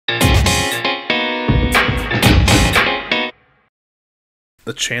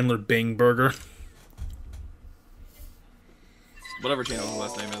The Chandler Bing burger. Whatever channel his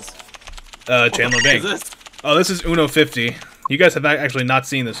last name is. Chandler Bing. What is this? Oh, this is Uno 50. You guys have actually not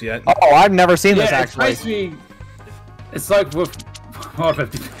seen this yet. Oh, I've never seen this actually. It's like with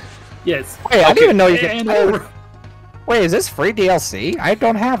 50. Yes. Wait, I didn't even know you could. Wait, is this free DLC? I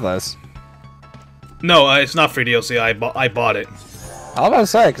don't have this. No, it's not free DLC. I bought it. I was about to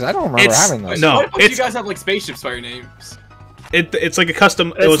say because I don't remember having this. No, you guys have like spaceships by your names. It's like a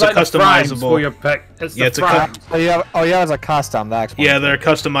custom. It was like a customizable. For your pick. It's Yeah, the it's a frame. Oh yeah, it's a custom. That explains Yeah, it. they're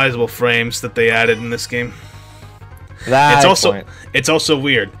customizable frames that they added in this game. That It's also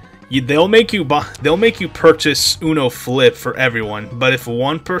weird. They'll make you purchase Uno Flip for everyone, but if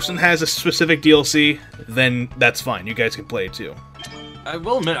one person has a specific DLC, then that's fine. You guys can play it too. I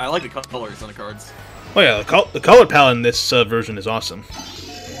will admit, I like the colors on the cards. Oh yeah, the color palette in this version is awesome.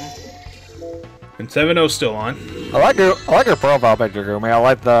 And 7.0's still on. I like your profile picture, Gumi. I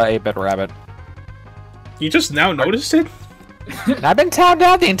like the 8-bit rabbit. You just now noticed it? I've been tabbed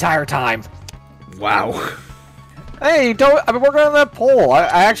out the entire time. Wow. Hey, I've been working on that poll. I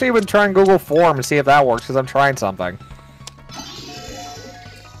actually been trying Google Form to see if that works because I'm trying something. How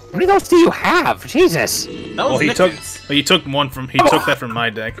many of those do you have? Jesus. Well, he took that from my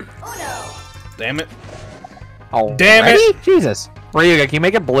deck. Damn it. Oh, damn it! Jesus. Ryuga, can you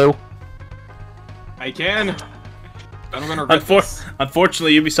make it blue? I can. I'm gonna regret this.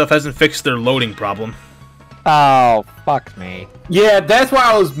 Unfortunately, Ubisoft hasn't fixed their loading problem. Oh, fuck me. Yeah, that's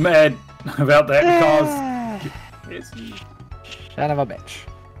why I was mad about that because. Son of a bitch.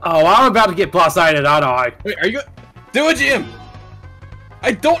 Oh, I'm about to get plus 8, aren't I? Wait, are you? Do it, Jim.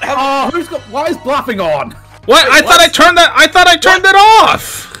 I don't have. Oh, why is bluffing on? What? Wait, I thought I turned that. I thought I turned it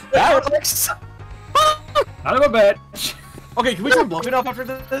off. That works. Son of a bitch. Okay, can we turn bluffing off after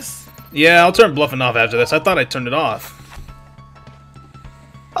this? Yeah, I'll turn bluffing off after this. I thought I turned it off.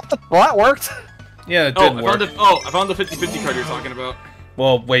 Well, that worked. Yeah, it did work. I found the 50-50 card you're talking about.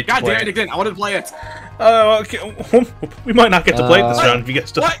 Well, wait. God damn it, I wanted to play it. Okay. We might not get to play it this round if you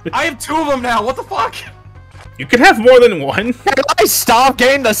guys don't. What? I have 2 of them now. What the fuck? You can have more than one. Can I stop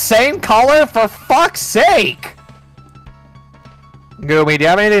getting the same color for fuck's sake? Goomy, do you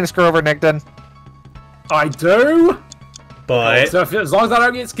have anything to screw over Nickton? I do. But So as long as I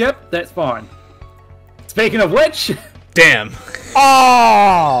don't get skipped, that's fine. Speaking of which, damn.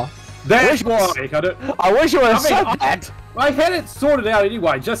 Oh, that's why I wish you would have said that. I had it sorted out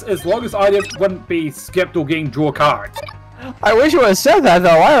anyway, just as long as I wouldn't be skipped or getting draw cards. I wish you would have said that though.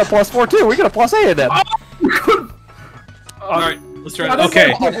 I had a +4 too. We got a +8 in them. Alright, let's try it.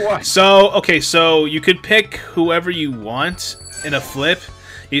 Okay. So you could pick whoever you want in a flip.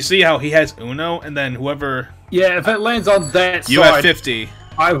 You see how he has Uno, and then whoever. Yeah, if it lands on that you side, have 50.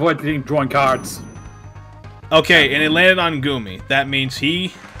 I avoid getting drawing cards. Okay, and it landed on Gumi. That means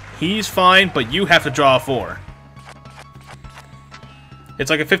he's fine, but you have to draw a 4. It's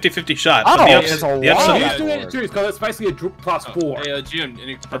like a 50-50 shot. Oh, He's doing it too, because it's basically a +4. Hey, Jim,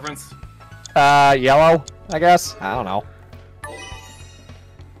 any preference? Yellow, I guess. I don't know.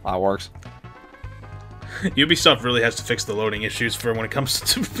 That works. Ubisoft really has to fix the loading issues for when it comes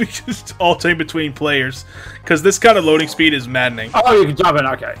to alternating between players, because this kind of loading speed is maddening. Oh, you can jump in.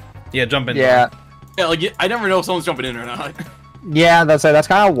 Okay. Yeah, jump in. Yeah. Yeah, like I never know if someone's jumping in or not. Yeah, that's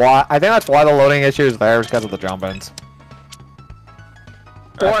kind of why. I think that's why the loading issue is there, is because of the jump ins.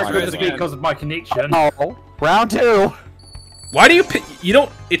 Or it's going to be because of my connection. Oh, round 2. Why do you pick? You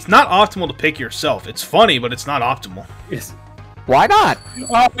don't. It's not optimal to pick yourself. It's funny, but it's not optimal. Yes. Why not?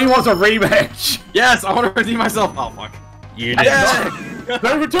 Oh, he wants a rematch. Yes, I want to redeem myself. Oh fuck. You did. Yeah. 2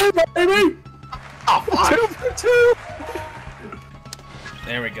 for 2, baby. Oh fuck. 2 for 2.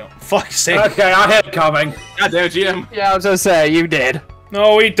 There we go. Fuck's sake. Okay, I had it coming. God damn it, GM. Yeah, I was gonna say you did.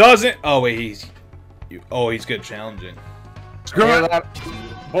 No, he doesn't. Oh wait, he's good challenging. Screw it.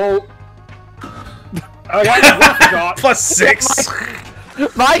 Bull. Okay,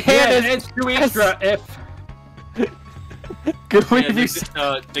 +6. My hand is 2 extra if. Good Yeah, if you.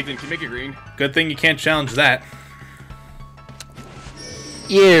 Nathan, can you make it green? Good thing you can't challenge that.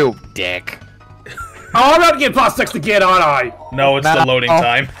 You dick. Oh, I'm about to get +6 again, aren't I? No, it's the loading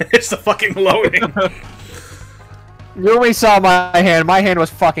time. It's the fucking loading. You only saw my hand. My hand was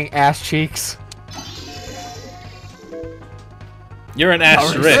fucking ass cheeks. You're an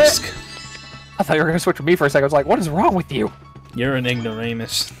asterisk. I thought you were gonna switch with me for a second. I was like, what is wrong with you? You're an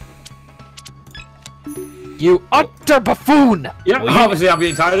ignoramus. You utter buffoon! Yep, Well, obviously I'm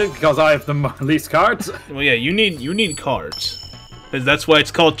being tired because I have the least cards. Well, yeah, you need cards. Because that's why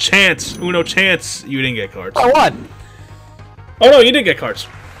it's called chance. Uno chance. You didn't get cards. I won! Oh no, you did get cards.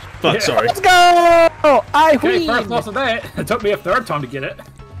 Fuck, Yeah. sorry. Let's go! Oh, I Okay, win! first loss of that. It took me a third time to get it.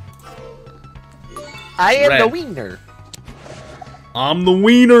 I am the Red. wiener. I'm the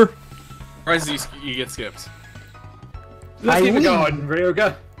wiener. Surprised you get skipped. Let's I keep it win. going,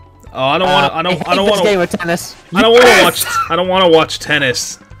 Ryoga. Oh, I don't want to. I don't hate want this game to. of tennis. I don't want to watch. I don't want to watch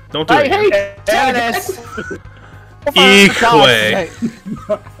tennis. Don't do I it. again. hate tennis. Equa.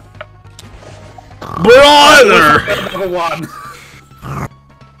 Brother. Number one.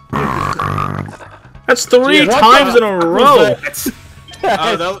 That's 3 What times the in a fuck row. was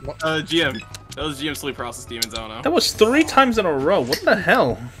that? GM. That was GM sleep process demons. I don't know. That was 3 times in a row. What the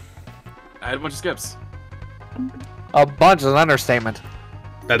hell? I had a bunch of skips. A bunch is an understatement.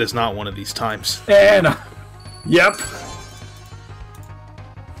 That is not one of these times. And yep.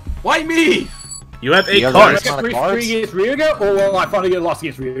 Why me? You have 8 You have cards. Amount of Three cards? against Ryoga, or will I finally get lost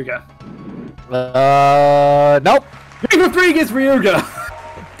against Ryoga? Nope. 3 against Ryoga.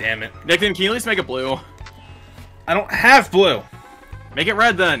 Damn it. Nick, can you at least make it blue? I don't have blue. Make it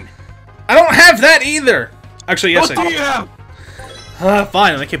red then. I don't have that either. Actually, yes, What I do do. you have?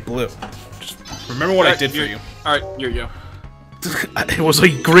 Fine, make it blue. Just remember what I did for you. Alright, here you go. It was a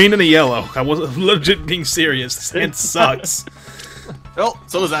green and a yellow. I was legit being serious. This hand sucks. Well,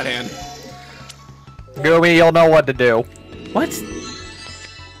 so does that hand. Goomy, you'll know what to do. What?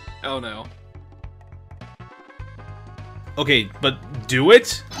 Oh no. Okay, but do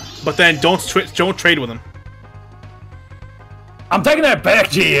it. But then don't trade with him. I'm taking that back,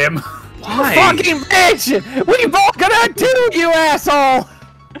 GM. Why? Fucking bitch! We both gonna do, you asshole!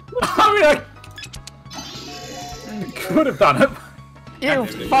 I mean, I could have done it. You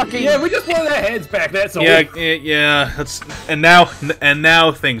fucking... Yeah, we just wanted our heads back, that's all. Yeah. That's and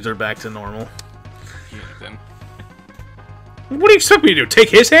now things are back to normal. Then. What do you expect me to do? Take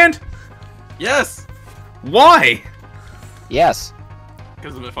his hand? Yes! Why? Yes.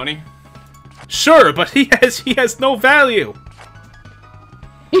 Because it's a bit funny. Sure, but he has no value.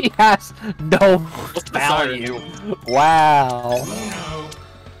 He has no What's the value. Wow.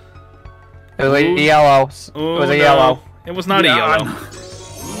 It was a yellow. It was a yellow. It was not Yeah, a yellow.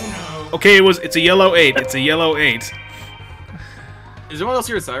 Okay, it's a yellow 8. It's a yellow 8. Is anyone else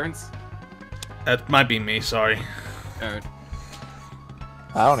here with sirens? That might be me, sorry. Alright.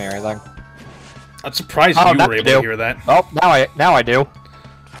 I don't hear anything. I'm surprised Oh, you now were I able do. to hear that. Oh, now I do.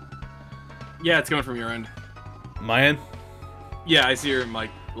 Yeah, it's coming from your end. My end? Yeah, I see your mic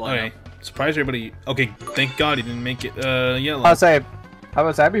line Okay. Surprised everybody. Okay, thank God he didn't make it yellow.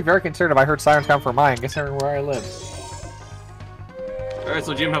 I'd be very concerned if I heard sirens come from mine, considering where I live. Alright,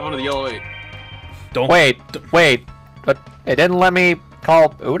 so GM, have one of the yellow 8. Don't Wait, but it didn't let me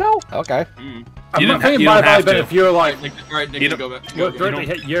call Uno? Okay. Mm. You I'm don't thinking you might don't have have been to. if you're like, Alright, Nick, You you don't- go back. you'll Go, directly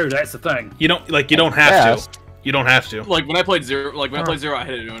hit you, that's the thing. You don't have Yes. to. You don't have to. Like when I played zero, I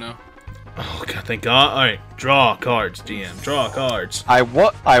hit it Uno. Oh God, thank God. All right, draw cards, GM. Draw cards. I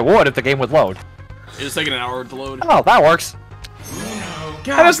would if the game would load. It's just taking an hour to load. Oh, that works.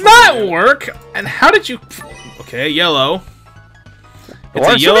 That does not work. And how did you? Okay, yellow. It's a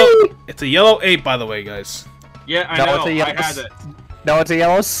Works for yellow. me. It's a yellow 8, by the way, guys. Yeah, I No, know. it's a yellow I had it. No, it's a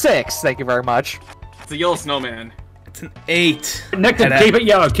yellow 6. Thank you very much. It's a yellow snowman. It's an 8. Nick, And keep it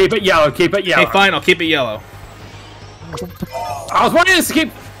yellow, keep it yellow, keep it yellow. Okay, fine. I'll keep it yellow. I was wanting to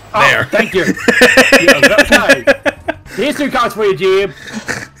keep... Oh, There. thank you. Yeah, okay. Here's 2 cards for you, GM.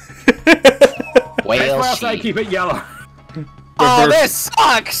 That's Whale why I say sheep. keep it yellow. Oh, Reverse- this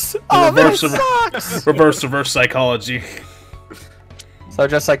sucks! Oh, this reverse- sucks! Reverse psychology. So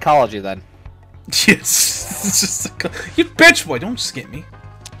just psychology then. Yes. It's just you bitch boy. Don't skip me.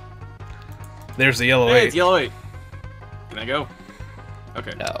 There's the yellow Hey, 8. it's yellow 8. Can I go?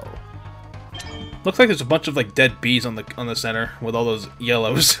 Okay. No. Looks like there's a bunch of like dead bees on the center with all those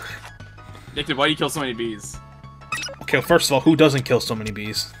yellows. Nick, why do you kill so many bees? Okay, well, first of all, who doesn't kill so many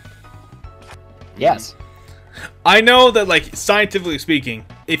bees? Yes. I know that, like, scientifically speaking,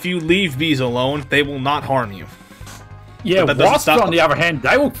 if you leave bees alone, they will not harm you. Yeah, But that doesn't wasps, stop- on the other hand,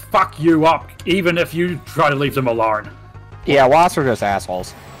 they will fuck you up even if you try to leave them alone. Yeah, wasps are just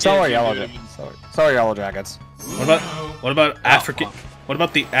assholes. So Yeah, are dude, yellow dude. jackets. So are yellow jackets. What about African? fuck. What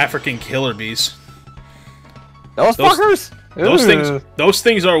about the African killer bees? Those fuckers? Those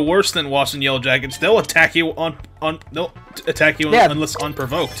things are worse than wasps and yellow jackets. They'll attack you they'll attack you Yeah. unless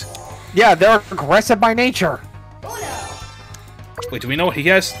unprovoked. Yeah, they're aggressive by nature. Wait, do we know what he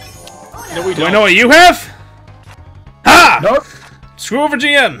has? No, we Do don't. I know what you have? Ha! Nope. Screw over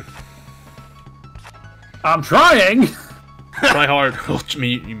GM. I'm trying. Try hard. Oh, you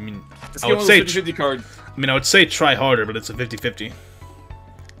mean Let's I give would him say a 50-50 card. I would say try harder, but it's a 50-50.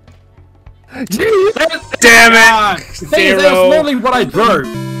 Damn Damn it! The thing is, that was literally what I drew.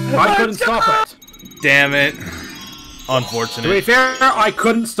 I couldn't stop it. Damn it. To be Unfortunate. fair, I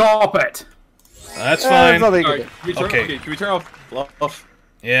couldn't stop it. That's fine. nothing Alright, to do. can we turn, Okay. okay, can we turn off?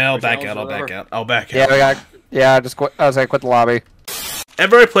 Yeah, I'll Or back challenge out. I'll or back whatever. out. I'll back Yeah, out. we got. Yeah, just quit. I was like, quit the lobby.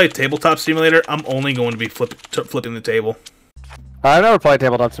 Ever I play Tabletop Simulator, I'm only going to be flipping the table. I've never played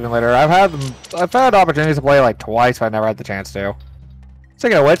Tabletop Simulator. I've had opportunities to play like twice, but I never had the chance to.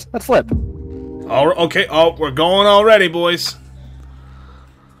 Speaking of which, let's flip. Okay. Oh, we're going already, boys.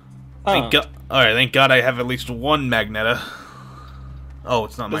 Huh. Thank God. All right. Thank God I have at least one Magneta. Oh,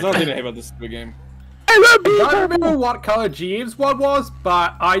 it's not There's Magneta. nothing to hate about this stupid game. I don't remember what color GM's one was,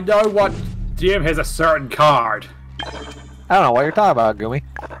 but I know what GM has a certain card. I don't know what you're talking about, Gumi.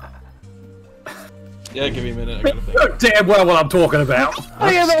 Yeah, give me a minute. I You gotta think. know damn well what I'm talking about. How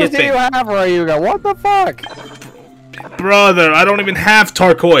many of those do skipping. you have, Ryuga? What the fuck? Brother, I don't even have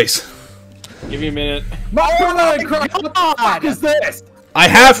turquoise. Give me a minute. My brother in Christ, what the fuck is this? I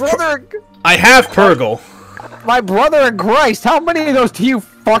have Brother, Purgle. my brother in Christ, how many of those do you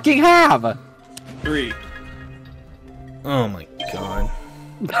fucking have? 3. Oh my God.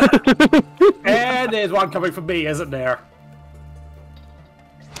 And there's one coming from me, isn't there?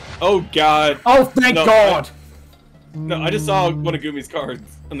 Oh god. Oh, thank No, God! No, I just saw one of Gumi's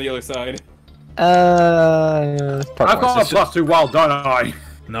cards on the other side. I've got a +2 wild, don't I?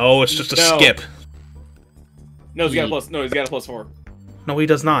 No, it's just a No. skip. No, he's got a plus. No, he's got a +4. No, he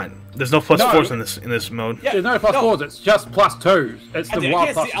does not. There's no plus No. fours in this mode. Yeah. There's no +4s, it's just +2s. It's the I wild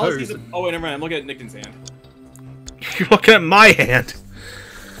can't see. I was +2s. using. Oh wait, never mind. I'm looking at Nickton's hand. You're looking at my hand.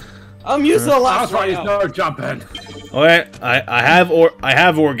 I'm used to the I last was right, one. there's no jumping. Okay, I have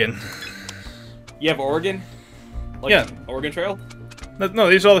Oregon. You have Oregon? Like Yeah. Oregon Trail? No,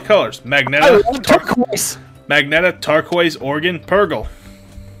 these are all the colors. I Magneta, love turquoise. Magneta, turquoise, Oregon, Purgle.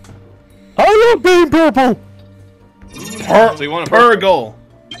 I love being purple. So you want a purple?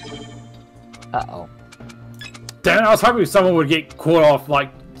 Purgle. Uh-oh. Damn it, I was hoping someone would get caught off, like,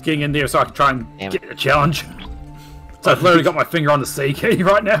 getting in there so I could try and Damn get the challenge. So I've literally got my finger on the C key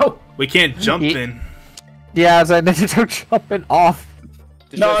right now. We can't jump Ye- in. Yeah, as I need to jumping off.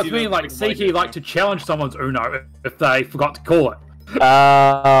 Just No, shows it's you mean don't like like C key it. like to challenge someone's Uno if they forgot to call it.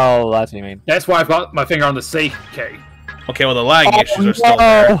 Oh, that's what you mean. That's why I've got my finger on the C key. Okay, well the lagging issues are still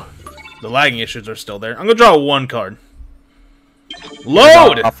there. The lagging issues are still there. I'm gonna draw one card.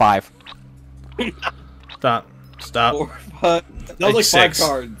 Load! A 5. Stop. Stop. 4, 5. That was like 5 6.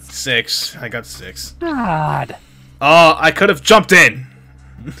 cards. 6. I got 6. God. Oh, I could have jumped in.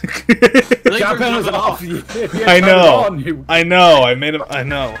 Jump in is off. If you I turn it know. on, you- I know. I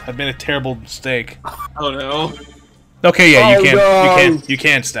know. I've made a terrible mistake. Oh no. Okay, yeah, Oh, you can. no. You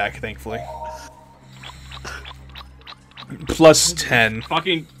can stack, thankfully. Plus 10.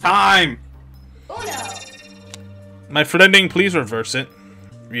 Fucking time. My friending, please reverse it.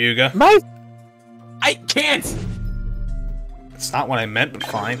 Ryuga. My I can't. It's not what I meant, but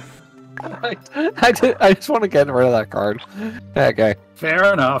fine. I just want to get rid of that card. Okay.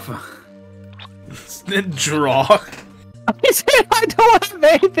 Fair enough. Draw. I don't have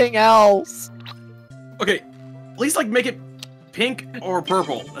anything else. Okay. At least like make it pink or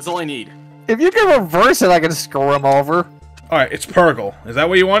purple. That's all I need. If you can reverse it, I can screw him over. Alright, it's Purgle. Is that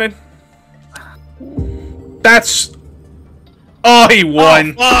what you wanted? That's... Oh, he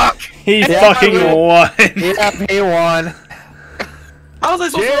won! Fuck. He Yeah, fucking I won! Yep, he won. How was I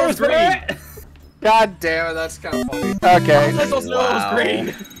supposed to know it Cheers, was green? Brett! God damn it, that's kind of funny. Okay. How was I supposed to know it was green?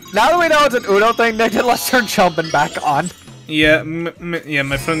 Now that we know it's an Uno thing, Nick, let's turn jumping back on. Yeah, yeah,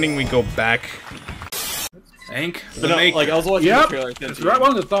 my friending, we go back. Hank? But no, like I was watching Yep, the trailer. I sent it's to the right you.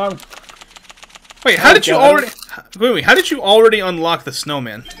 one this time. Wait, how did you God. already... Wait, how did you already unlock the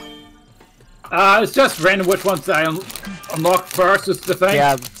snowman? It's just random which ones I unlock first is the thing.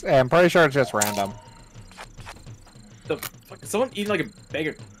 Yeah, I'm pretty sure it's just random. The fuck? Is someone eating like a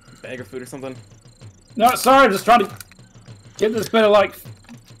bag of food or something? No, sorry, I'm just trying to get this bit of like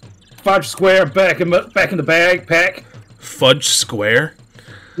fudge square back in the bag pack. Fudge Square?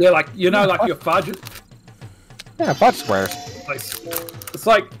 Yeah, like you know, like your fudge. Yeah, fudge squares. Like, it's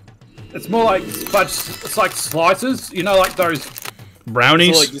like it's more like fudge. It's like slices. You know, like those.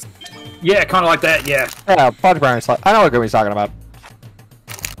 Brownies? So like just, Yeah, kind of like that. Yeah. Yeah, fudge brownies. I know what Gummy's talking about.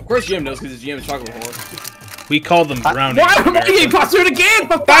 of course, GM knows because his GM is chocolate before. We call them brownies. Why in am I America. getting pursued again?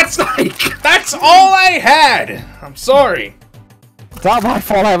 For fuck's sake! That's all I had! I'm sorry. It's not my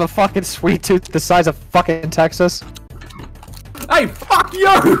fault I have a fucking sweet tooth the size of fucking Texas. Hey, fuck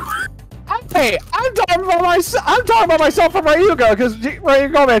you! Hey, I'm talking about myself. I'm talking about myself from Ryuga because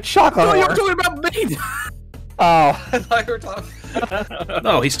Ryuga made chocolate. No, you're ore. talking about me. Oh, I thought you were talking.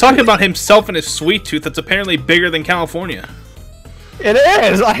 No, he's talking about himself and his sweet tooth that's apparently bigger than California. it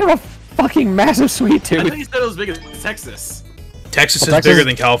is. I have a fucking massive sweet I thought tooth. you said it was big as Texas. Texas Well, is bigger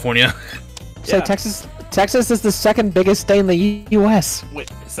than California. So Yeah. Texas is the second biggest state in the U.S. Wait,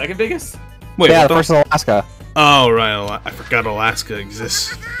 second biggest? Wait, yeah, what the the? first is Alaska. Oh right, I forgot Alaska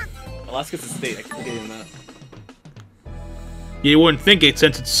exists. Alaska's a state. I can't even that. You wouldn't think it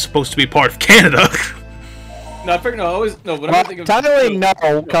since it's supposed to be part of Canada. No, I figured no. I always no. Whenever Well, I think of technically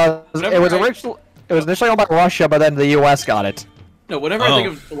no, because Whenever it was I- initially owned by Russia, but then the U.S. got it. no, whenever I think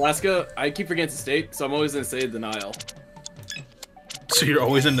Oh. of Alaska, I keep forgetting it's a state, so I'm always gonna say denial. So you're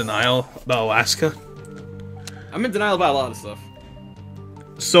always in denial about Alaska. I'm in denial about a lot of stuff.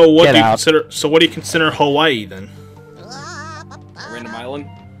 So what Get do you out. consider? So what do you consider Hawaii then? A random island.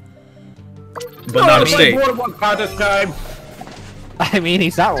 But not a state. More than one part this time. I mean,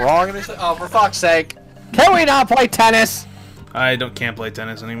 he's not wrong in this. Oh, for fuck's sake! Can we not play tennis? Can't play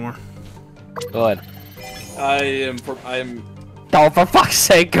tennis anymore. Good. I am. Oh, for fuck's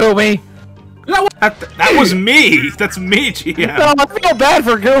sake, Gumi! That was me. That's me, GM. No, I feel bad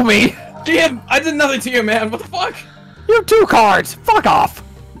for Gumi. GM, I did nothing to you, man. What the fuck? You have 2 cards. Fuck off.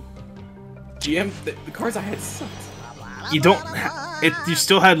 GM, the cards I had sucked. You don't. You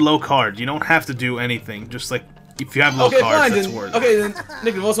still had low card. You don't have to do anything. Just like if you have low Okay, cards, fine. that's Then, worth. okay, then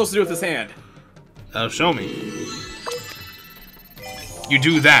Nick, what's supposed to do with this hand? Show me. You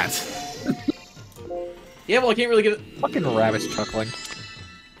do that. Yeah, well, I can't really get it. Fucking rabbit's chuckling.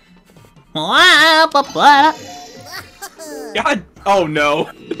 God! Oh no!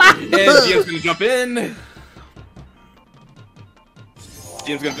 And GM's gonna jump in.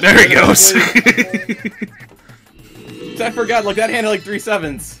 GM's gonna. There he goes. I forgot. Like that hand had like 3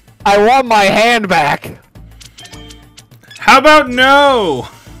 sevens. I want my hand back. How about no?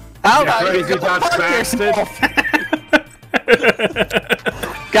 How Yeah, crazy Dutch bastard.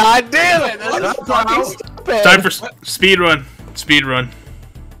 God damn it! This is That's fucking how- stupid. Time for speed run. Speed run.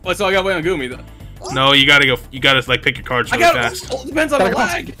 Oh, so I gotta wait on Gumi though. No, you gotta go. You gotta like pick your cards I really got. fast. Well, it depends on the Gotta go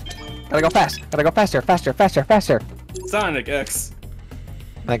lag. Gotta go fast. Gotta go faster, faster, faster, faster. Sonic X.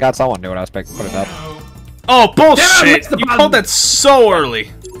 Thank God someone knew what I was putting up. Oh Damn, I bullshit! missed the You button. called that so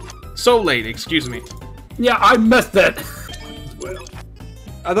early, so late. Excuse me. Yeah, I missed it.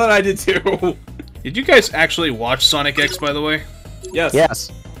 I thought I did too. Did you guys actually watch Sonic X, by the way? Yes.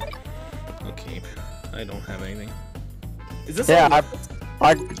 Yes. Okay. I don't have anything. Is this? Yeah,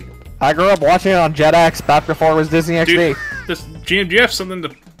 I grew up watching it on JetX back before it was Disney XD. Dude, this GM, do you have something to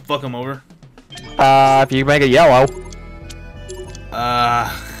fuck him over? If you make it yellow.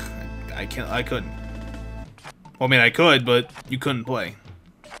 I couldn't. Well, I mean, I could, but you couldn't play.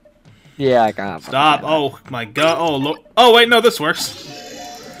 Yeah, I got. Stop! Oh my god! Oh look! Oh wait, no, this works.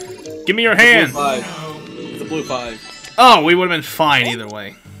 Give me your hand. Blue 5. It's a blue 5. Oh, we would have been fine either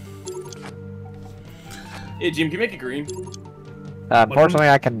way. Hey, Jim, can you make it green? Unfortunately,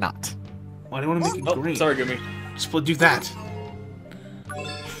 I cannot. Why do you want to make it Oh, green? sorry, Gumi. Just do that. I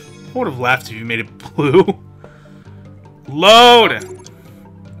would have laughed if you made it blue. Load.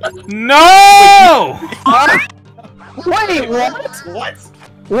 No! Wait, what? What?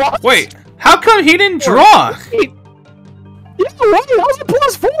 What? Wait, how come he didn't draw? Yeah, what? That was a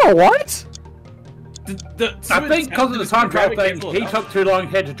 +4. What? I think because of the time travel thing, he took too long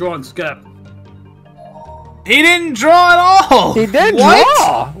he had to draw and skip. He didn't draw at all. He did What?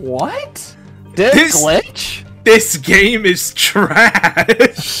 draw. What? Did This- it glitch? This game is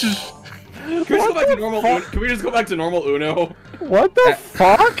trash. Can we just go back to normal? Uno? Can we just go back to normal Uno? What the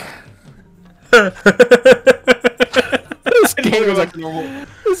fuck? This game is a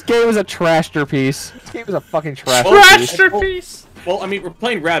this game is a trashterpiece. This game is a fucking trashterpiece. Trashterpiece. Well, I mean, we're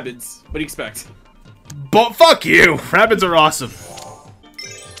playing Rabbids. What do you expect? But fuck you. Rabbits are awesome.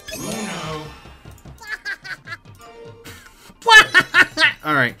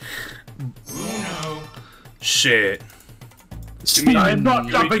 All right. Shit. I am not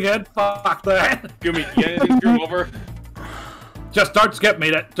jumping in. Fuck that. Gumi, you got anything to screw him over? Just don't skip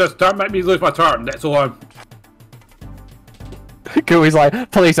me. Just don't make me lose my turn. That's all. Gooey's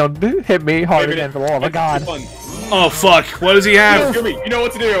like, please don't hit me harder Maybe than the wall. Oh my god. Fun. Oh fuck. What does he have? Gumi, you know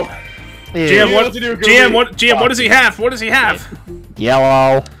what to do. Yeah. GM, what? what to do, GM, Gooey. what? GM, what does he have? What does he have?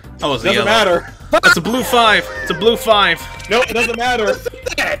 Yellow. Oh, it's a Doesn't yellow. matter. That's a blue 5. It's a blue 5. No, it doesn't matter.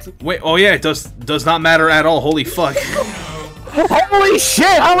 Wait. Oh yeah, it does not matter at all. Holy fuck. Holy shit!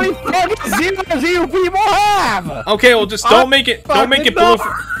 How many fucking zeros do you people have? Okay, well just don't make it. Don't make it blue.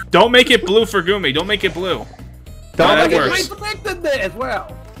 fucking Don't make it blue for Gumi. Don't make it blue. Don't that make it works. I predicted that as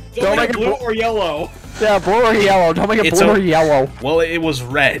well. Don't make make it it blue or yellow. Yeah, blue or yellow. Don't make it It's blue a- or yellow. Well, it was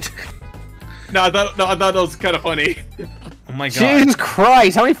red. No, I thought that was kind of funny. Oh my god. Jesus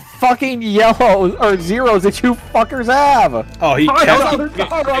Christ, how many fucking yellows or zeros did you fuckers have? Oh, he That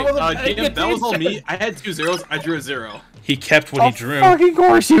kept, was all me. I had 2 zeros. I drew a 0. he kept what he drew. Fucking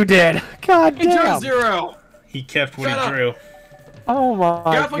course you did. God I drew a damn. 0. He kept what Shut he up. drew. Oh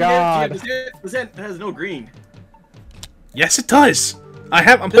my Yeah, fucking god. this hand has no green. Yes, it does. I'm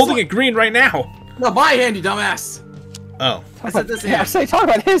This holding one. it green right now. No, my hand, you dumbass. Oh, I said this Yeah, hand. say talk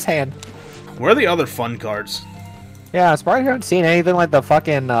about his hand. where are the other fun cards? Yeah, I'm surprised you haven't seen anything like the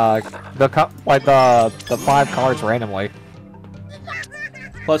fucking the 5 cards randomly.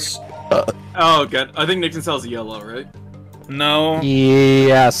 Plus, Oh, good. I think Nixon sells yellow, right? no,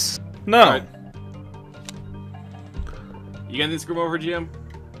 Yes. no. Alright. You got this screw over, GM?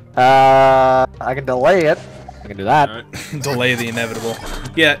 I can delay it. I can do that. Alright. Delay the inevitable.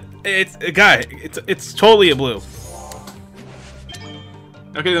 Yeah, it's a guy. It's totally a blue.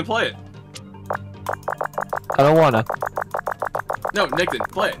 Okay, then play it. I don't wanna. No, Nixon,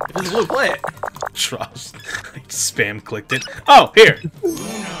 play it. If it's blue, play it. Trust. I spam clicked it. Oh, here.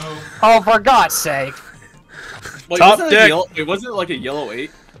 Oh, for God's sake. Wait, Top wasn't deck. Wasn't it like a yellow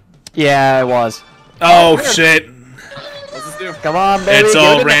 8? Yeah, it was. Oh, weird. shit. What's this do? Come on, baby. It's give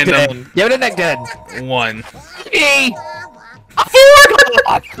all it a random. Nickton. Give it a Nickton. 1. E.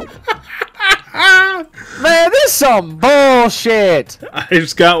 Man, this is some bullshit. I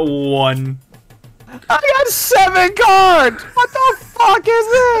just got 1. I got 7 cards. What the fuck is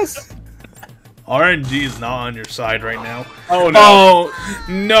this? RNG is not on your side right now. Oh, no. Oh,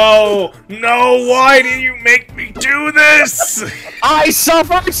 no. No, why did you make me do this? I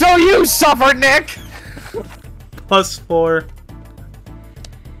suffered, so you suffered, Nick. +4.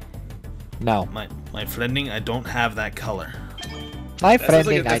 No. My friending, I don't have that color. My That friend sounds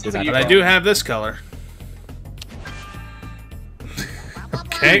like a- and I that do sounds like not. But I do have this color.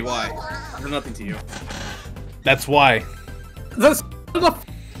 Hey, Okay, why? There's nothing to you. that's why. That's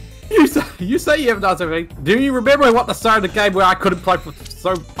you say you haven't done something. Do you remember what the start of the game where I couldn't play for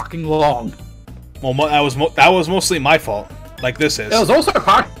so fucking long? Well, that was mostly my fault. Like this is. It was also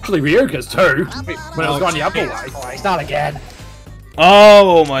partially Ryuga's too, when it was going the other way. Christ, not again.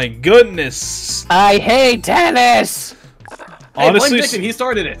 Oh my goodness. I hate tennis. Hey, Honestly, blame Nixon, he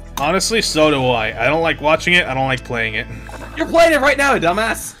started it. honestly, so do I. I don't like watching it. I don't like playing it. You're playing it right now,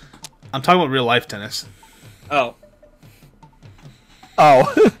 dumbass. I'm talking about real life tennis. Oh.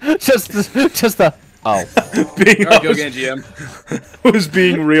 Oh, just the. Oh, Being Alright, go again, GM. was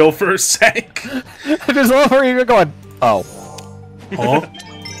being real for a sec. I just love where you're going. Oh, Huh?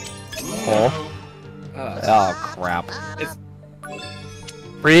 oh, oh, crap. It's-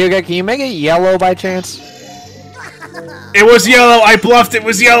 Ryuga, can you make it yellow by chance? It was yellow. I bluffed. It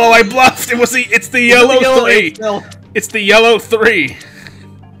was yellow. I bluffed. It's the yellow, eight 3. still. It's the yellow 3.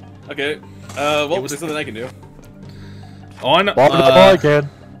 Okay. Well, there's something I can do. Oh, I know. Kid.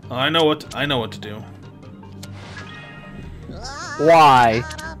 I know what to do. Why?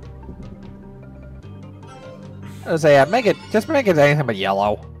 I was say, just make it anything but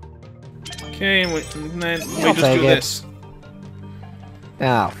yellow. Okay, and then we I'll just take do it. this.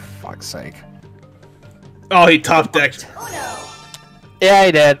 Oh, fuck's sake. Oh, he top decked. Yeah,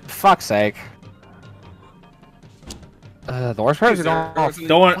 he did. Fuck's sake. The worst part is you don't.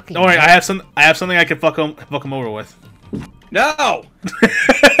 Don't worry. Fucking Don't worry. I have something I can fuck him over with. No!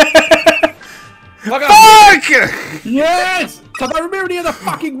 Fuck off! Fuck! Yes! Because I remember the other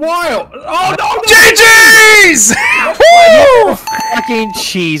fucking wild. Oh no! no. GG's! Woo! Fucking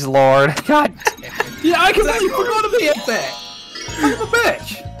cheese lord. God damn it. Yeah, I completely forgot to be at that. Son of a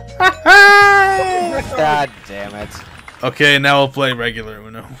bitch. God damn it. Okay, now we'll play regular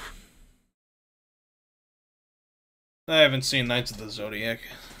Uno. I haven't seen Knights of the Zodiac.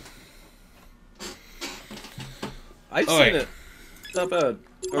 I've Alright. seen it. It's not bad.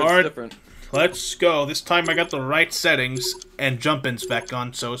 Or Alright. it's different. Let's go. This time I got the right settings and jump ins back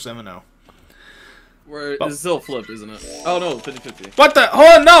on, so 7-0. Where it's still flipped, isn't it? Oh no, 50-50. What the?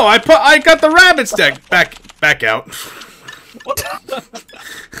 Hold on, no! I got the rabbits deck back out. What?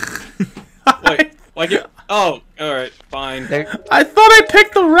 Wait, like it? Oh, alright, fine. There- I thought I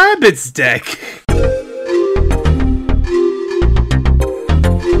picked the rabbits deck.